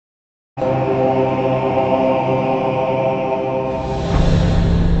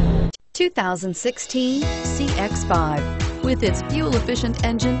2016 CX-5. With its fuel-efficient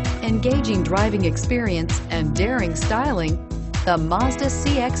engine, engaging driving experience, and daring styling, the Mazda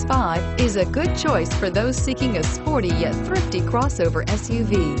CX-5 is a good choice for those seeking a sporty yet thrifty crossover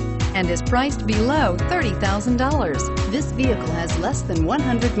SUV and is priced below $30,000. This vehicle has less than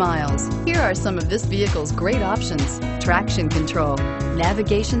 100 miles. Here are some of this vehicle's great options: traction control,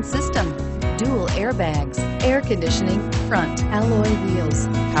 navigation system, dual airbags, air conditioning, front alloy wheels,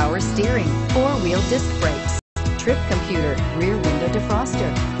 power steering, four-wheel disc brakes, trip computer, rear window defroster,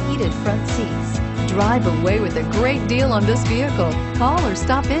 heated front seats. Drive away with a great deal on this vehicle. Call or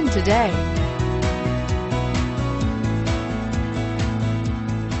stop in today.